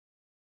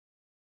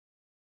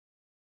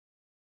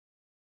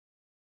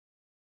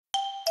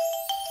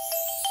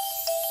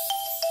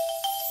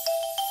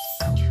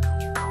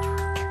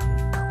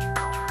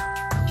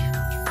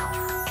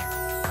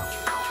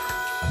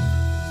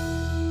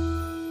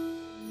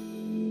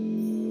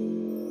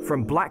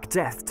From Black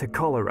Death to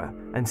cholera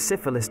and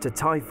syphilis to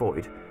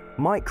typhoid,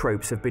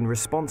 microbes have been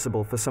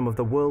responsible for some of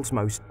the world's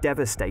most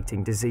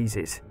devastating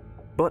diseases.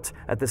 But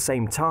at the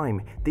same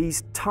time,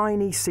 these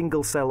tiny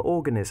single-cell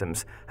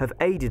organisms have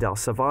aided our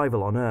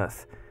survival on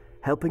Earth,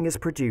 helping us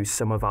produce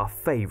some of our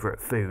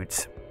favourite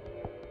foods.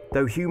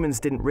 Though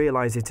humans didn't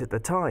realise it at the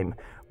time,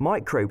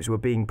 microbes were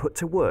being put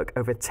to work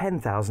over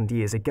 10,000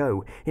 years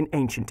ago in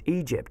ancient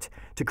Egypt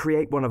to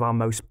create one of our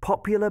most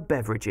popular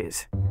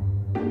beverages.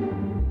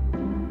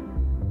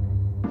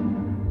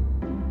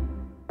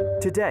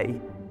 Today,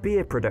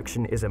 beer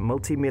production is a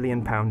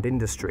multi-million-pound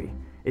industry.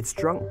 It's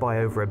drunk by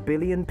over 1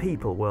 billion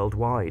people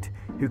worldwide,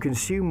 who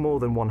consume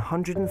more than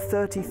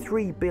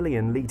 133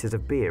 billion litres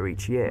of beer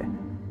each year.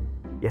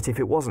 Yet if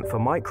it wasn't for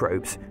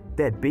microbes,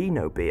 there'd be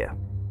no beer.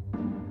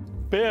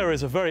 Beer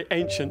is a very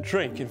ancient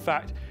drink. In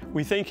fact,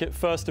 we think it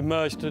first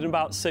emerged in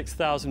about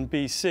 6000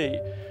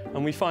 BC,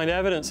 and we find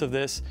evidence of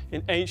this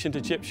in ancient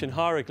Egyptian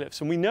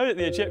hieroglyphs. And we know that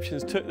the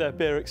Egyptians took their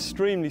beer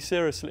extremely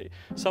seriously.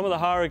 Some of the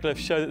hieroglyphs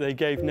show that they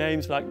gave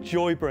names like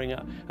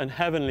Joybringer and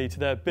Heavenly to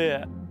their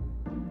beer.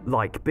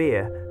 Like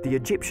beer, the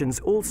Egyptians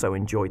also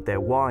enjoyed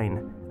their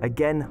wine,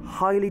 again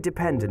highly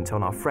dependent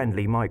on our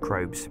friendly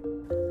microbes.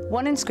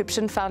 One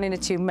inscription found in a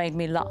tomb made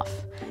me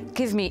laugh.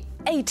 Give me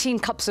 18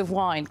 cups of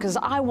wine, because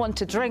I want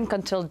to drink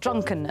until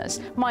drunkenness.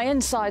 My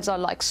insides are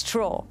like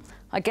straw.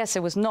 I guess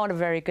it was not a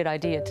very good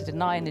idea to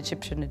deny an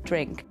Egyptian a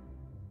drink.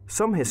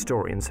 Some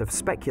historians have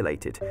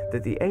speculated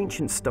that the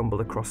ancients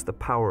stumbled across the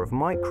power of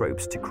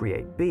microbes to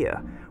create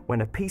beer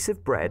when a piece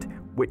of bread,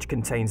 which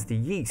contains the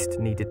yeast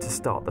needed to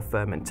start the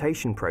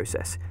fermentation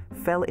process,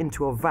 fell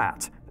into a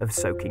vat of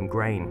soaking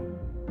grain.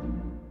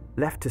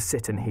 Left to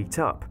sit and heat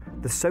up,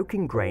 the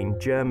soaking grain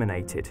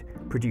germinated,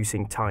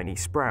 producing tiny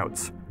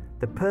sprouts,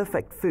 the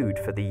perfect food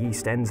for the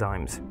yeast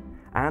enzymes.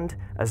 And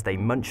as they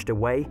munched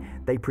away,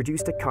 they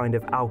produced a kind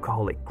of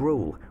alcoholic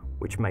gruel,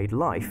 which made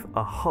life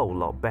a whole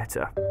lot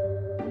better.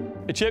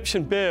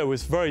 Egyptian beer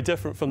was very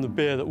different from the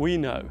beer that we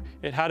know.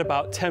 It had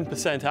about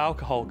 10%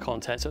 alcohol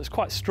content, so it was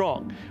quite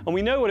strong. And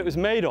we know what it was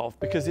made of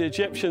because the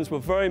Egyptians were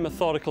very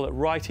methodical at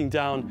writing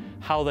down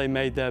how they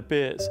made their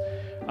beers.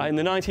 In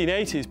the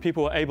 1980s,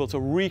 people were able to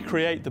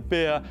recreate the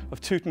beer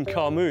of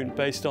Tutankhamun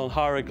based on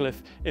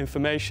hieroglyph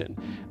information.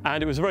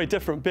 And it was a very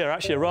different beer,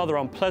 actually a rather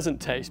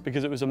unpleasant taste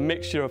because it was a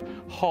mixture of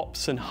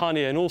hops and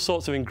honey and all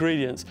sorts of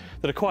ingredients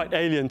that are quite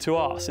alien to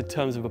us in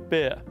terms of a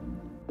beer.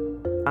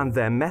 And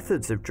their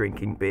methods of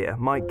drinking beer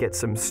might get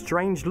some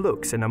strange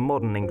looks in a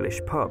modern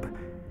English pub.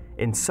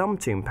 In some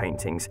tomb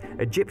paintings,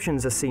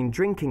 Egyptians are seen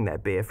drinking their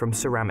beer from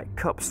ceramic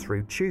cups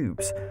through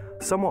tubes,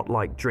 somewhat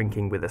like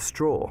drinking with a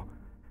straw.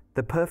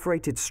 The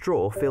perforated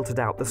straw filtered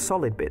out the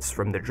solid bits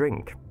from the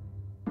drink.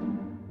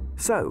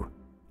 So,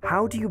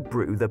 how do you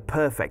brew the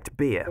perfect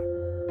beer?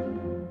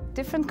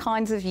 Different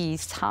kinds of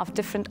yeast have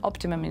different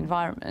optimum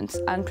environments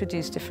and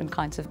produce different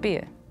kinds of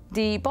beer.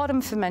 The bottom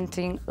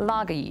fermenting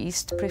lager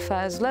yeast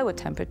prefers lower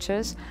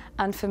temperatures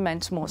and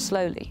ferments more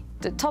slowly.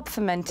 The top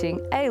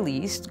fermenting ale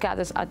yeast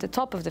gathers at the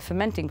top of the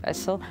fermenting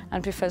vessel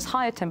and prefers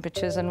higher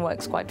temperatures and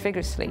works quite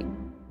vigorously.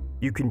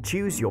 You can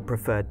choose your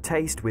preferred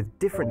taste with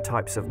different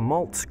types of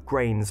malts,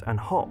 grains and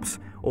hops,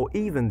 or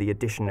even the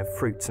addition of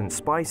fruits and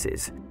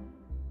spices.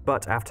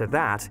 But after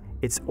that,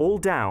 it's all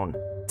down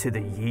to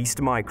the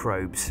yeast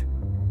microbes.